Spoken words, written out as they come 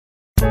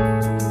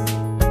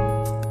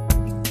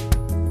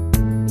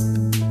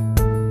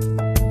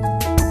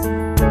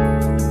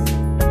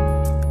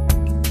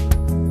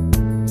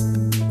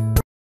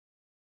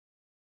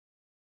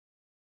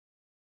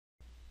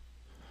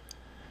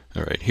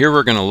Here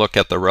we're going to look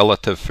at the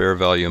relative fair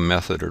value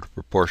method or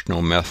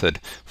proportional method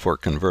for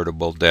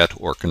convertible debt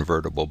or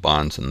convertible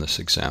bonds in this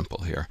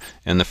example here.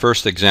 And the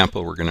first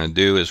example we're going to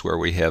do is where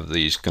we have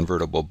these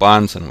convertible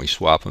bonds and we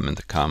swap them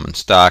into common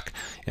stock.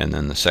 And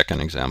then the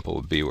second example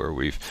would be where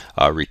we've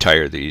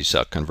retired these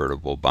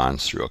convertible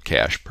bonds through a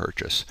cash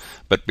purchase.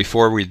 But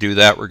before we do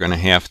that, we're going to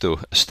have to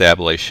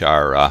establish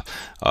our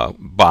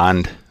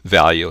bond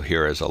value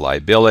here as a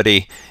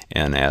liability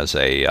and as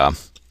a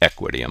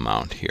equity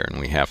amount here, and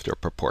we have to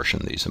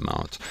proportion these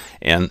amounts.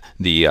 And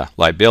the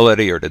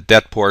liability or the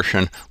debt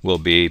portion will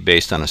be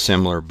based on a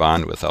similar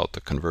bond without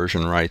the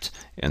conversion rights,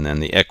 and then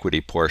the equity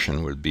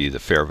portion would be the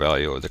fair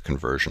value or the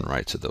conversion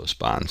rights of those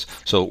bonds.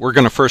 So we're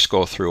going to first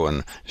go through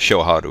and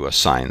show how to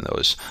assign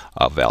those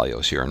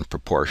values here and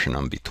proportion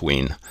them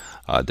between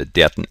the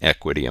debt and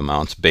equity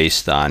amounts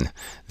based on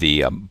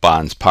the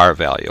bond's par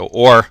value,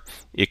 or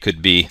it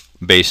could be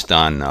based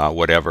on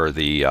whatever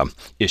the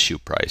issue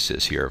price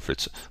is here. If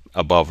it's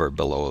above or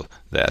below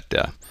that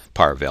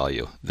par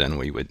value, then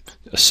we would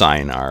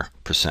assign our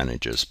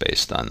percentages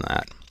based on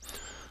that.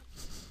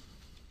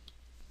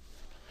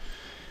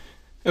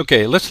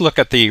 Okay, let's look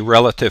at the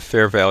relative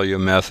fair value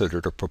method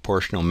or the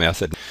proportional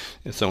method.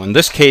 So in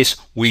this case,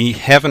 we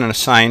have an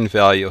assigned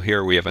value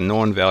here. We have a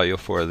known value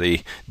for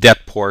the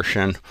debt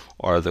portion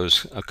or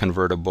those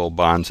convertible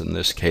bonds in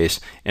this case,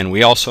 and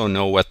we also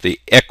know what the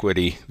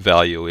equity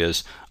value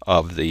is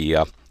of the,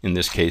 in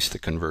this case, the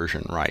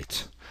conversion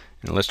rights.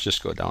 And let's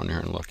just go down here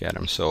and look at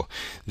them. So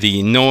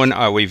the known,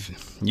 we've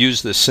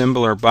used the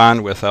similar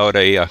bond without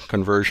a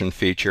conversion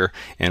feature,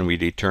 and we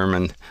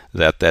determined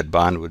that that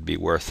bond would be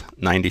worth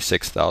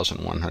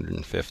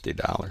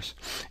 $96,150.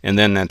 And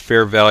then that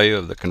fair value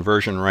of the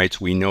conversion rights,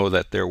 we know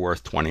that they're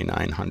worth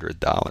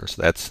 $2,900.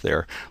 That's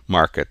their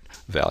market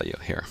value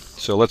here.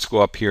 So let's go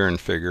up here and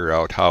figure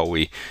out how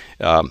we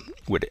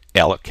would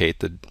allocate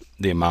the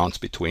amounts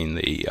between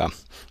the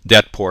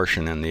debt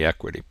portion and the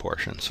equity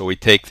portion. So we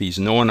take these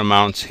known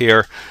amounts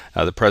here,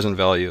 the present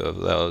value of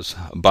those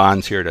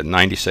bonds here to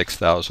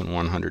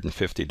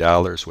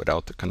 $96,150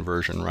 without the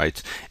conversion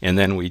rights, and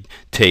then we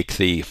take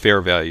the fair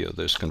value of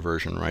those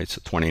conversion rights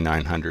at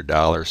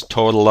 $2,900.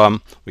 Total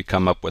them, we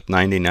come up with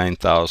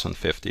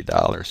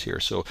 $99,050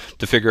 here. So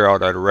to figure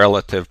out a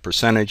relative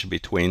percentage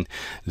between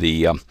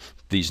the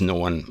these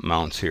known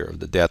amounts here of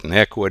the debt and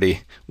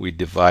equity, we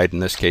divide in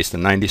this case the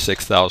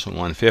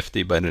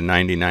 $96,150 by the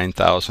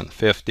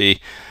 $99,050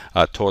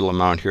 total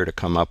amount here to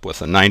come up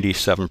with a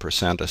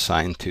 97%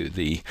 assigned to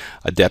the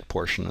debt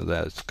portion of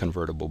that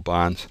convertible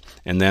bonds.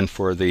 And then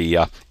for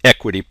the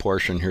equity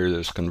portion here,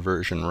 those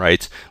conversion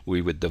rights,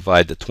 we would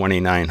divide the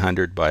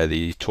 $2,900 by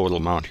the total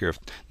amount here of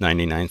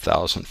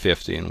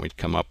 $99,050, and we'd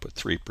come up with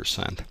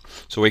 3%.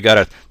 So we got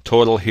a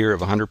total here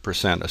of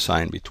 100%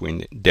 assigned between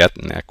the debt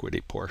and equity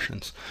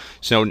portions.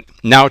 So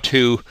now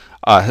to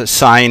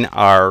assign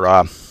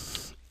our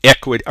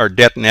equity, our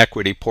debt and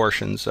equity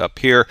portions up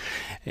here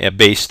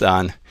based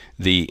on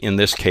the, in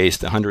this case,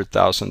 the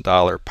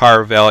 $100,000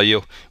 par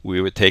value,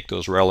 we would take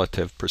those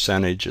relative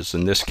percentages.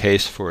 In this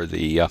case, for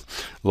the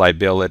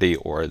liability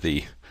or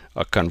the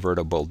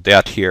convertible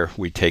debt here,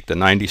 we take the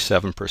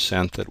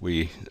 97% that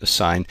we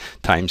assigned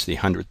times the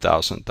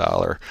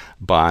 $100,000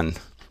 bond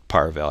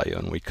par value,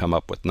 and we come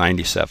up with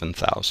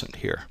 $97,000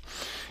 here.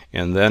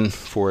 And then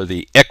for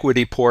the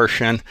equity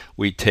portion,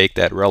 we take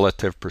that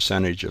relative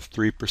percentage of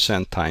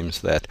 3%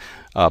 times that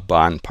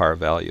bond par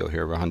value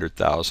here of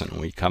 $100,000, and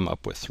we come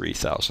up with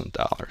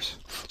 $3,000.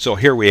 So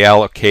here we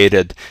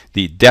allocated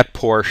the debt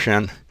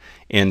portion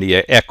and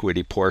the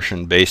equity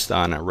portion based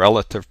on a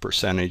relative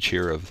percentage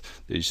here of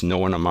these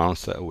known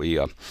amounts that we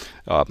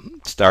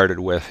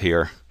started with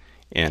here,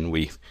 and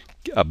we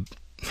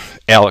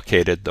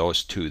allocated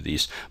those to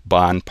these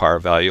bond par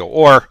value,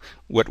 or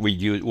what we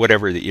use,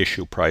 whatever the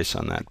issue price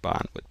on that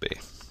bond would be.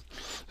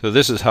 So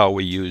this is how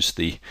we use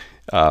the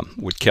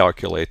would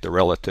calculate the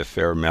relative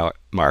fair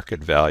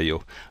market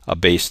value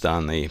based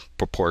on the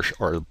proportion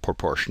or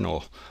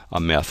proportional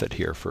method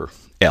here for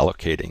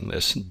allocating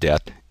this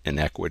debt and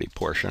equity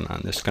portion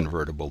on this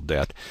convertible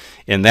debt,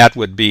 and that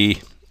would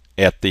be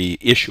at the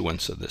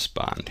issuance of this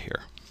bond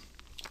here.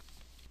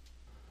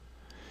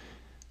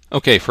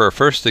 Okay, for our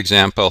first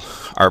example,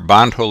 our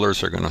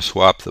bondholders are going to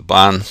swap the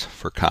bonds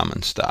for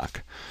common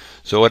stock.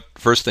 So what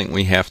first thing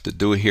we have to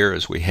do here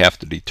is we have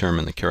to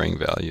determine the carrying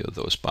value of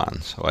those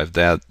bonds. So I've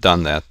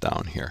done that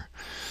down here.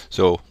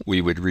 So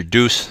we would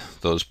reduce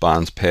those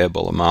bonds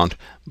payable amount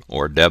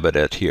or debit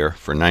it here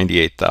for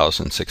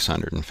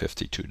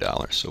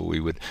 $98,652. So we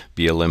would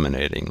be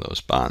eliminating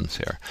those bonds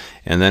here.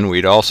 And then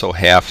we'd also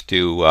have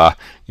to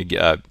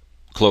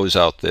close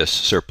out this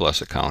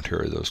surplus account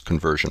here, or those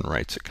conversion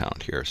rights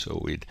account here. So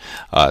we'd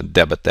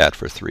debit that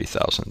for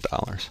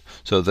 $3,000.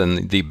 So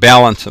then the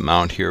balance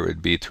amount here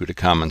would be to the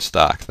common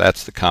stock.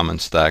 That's the common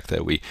stock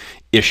that we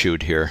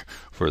issued here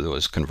for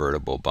those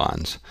convertible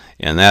bonds.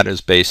 And that is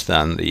based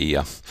on the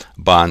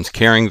bond's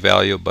carrying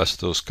value plus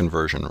those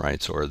conversion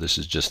rights, or this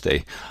is just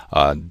a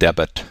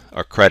debit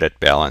or credit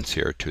balance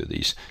here to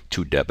these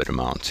two debit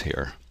amounts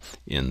here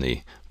in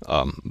the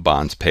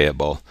bonds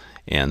payable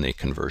and the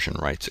conversion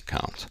rights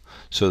account.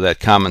 So that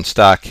common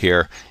stock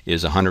here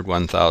is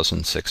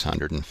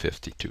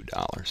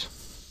 $101,652.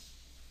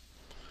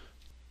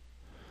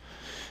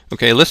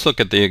 Okay, let's look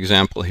at the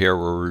example here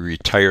where we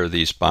retire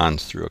these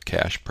bonds through a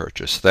cash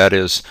purchase. That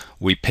is,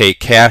 we pay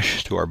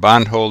cash to our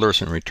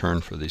bondholders in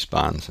return for these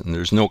bonds, and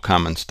there's no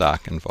common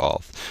stock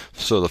involved.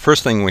 So the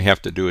first thing we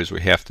have to do is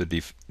we have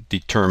to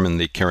determine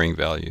the carrying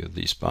value of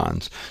these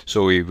bonds.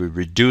 So we would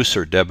reduce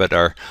or debit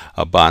our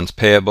bonds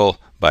payable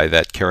by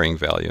that carrying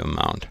value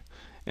amount.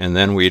 And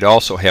then we'd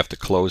also have to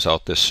close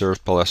out this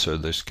surplus or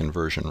this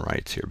conversion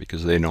rights here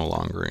because they no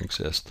longer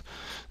exist.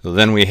 So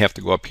then we have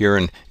to go up here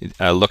and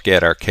look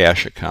at our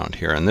cash account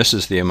here, and this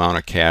is the amount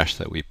of cash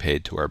that we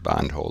paid to our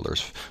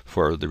bondholders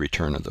for the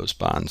return of those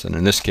bonds, and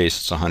in this case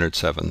it's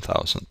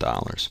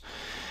 $107,000.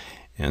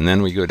 And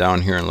then we go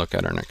down here and look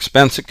at an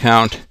expense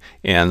account,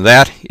 and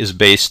that is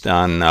based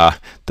on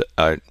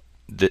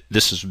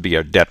this would be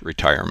a debt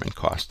retirement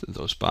cost of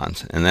those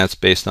bonds, and that's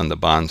based on the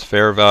bond's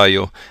fair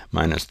value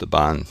minus the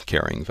bond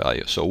carrying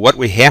value. So what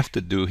we have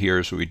to do here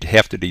is we'd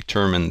have to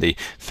determine the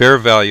fair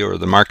value or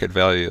the market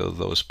value of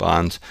those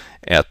bonds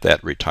at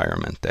that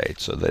retirement date.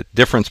 So the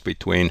difference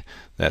between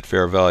that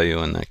fair value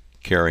and the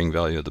carrying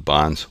value of the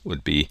bonds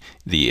would be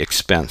the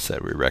expense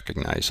that we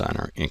recognize on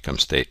our income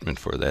statement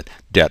for that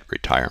debt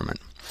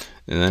retirement.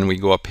 And then we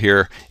go up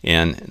here,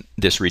 and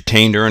this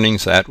retained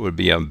earnings, that would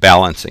be a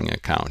balancing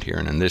account here,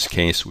 and in this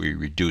case we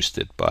reduced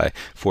it by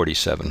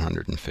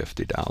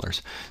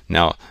 $4,750.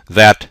 Now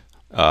that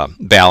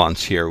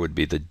balance here would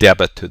be the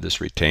debit to this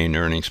retained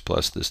earnings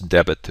plus this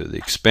debit to the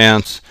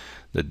expense,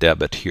 the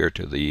debit here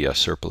to the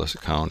surplus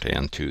account,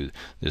 and to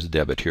this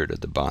debit here to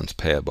the bonds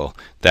payable.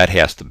 That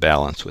has to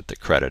balance with the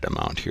credit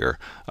amount here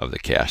of the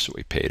cash that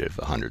we paid of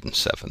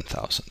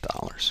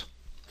 $107,000.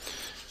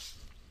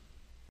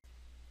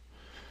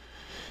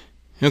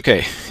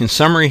 Okay, in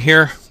summary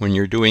here, when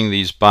you're doing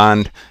these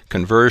bond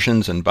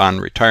conversions and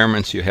bond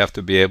retirements, you have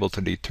to be able to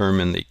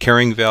determine the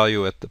carrying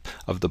value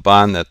of the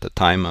bond at the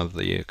time of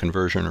the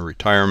conversion or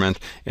retirement,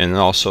 and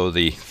also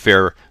the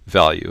fair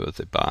value of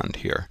the bond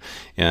here.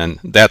 And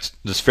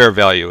this fair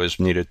value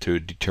is needed to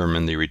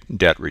determine the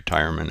debt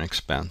retirement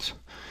expense.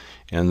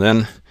 And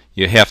then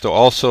you have to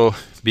also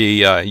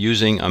be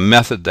using a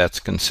method that's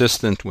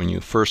consistent when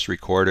you first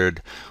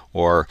recorded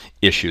or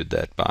issued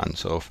that bond.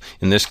 So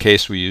in this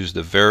case we use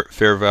the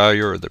fair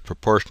value or the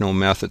proportional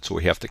method, so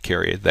we have to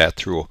carry that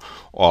through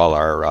all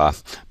our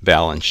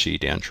balance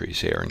sheet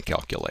entries here and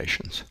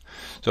calculations.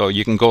 So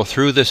you can go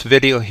through this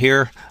video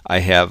here. I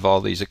have all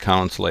these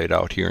accounts laid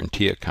out here in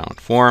T account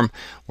form,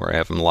 where I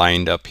have them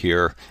lined up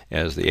here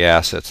as the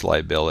assets,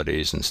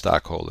 liabilities, and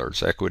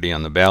stockholders' equity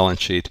on the balance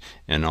sheet,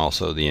 and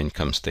also the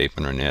income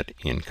statement or net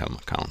income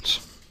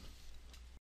accounts.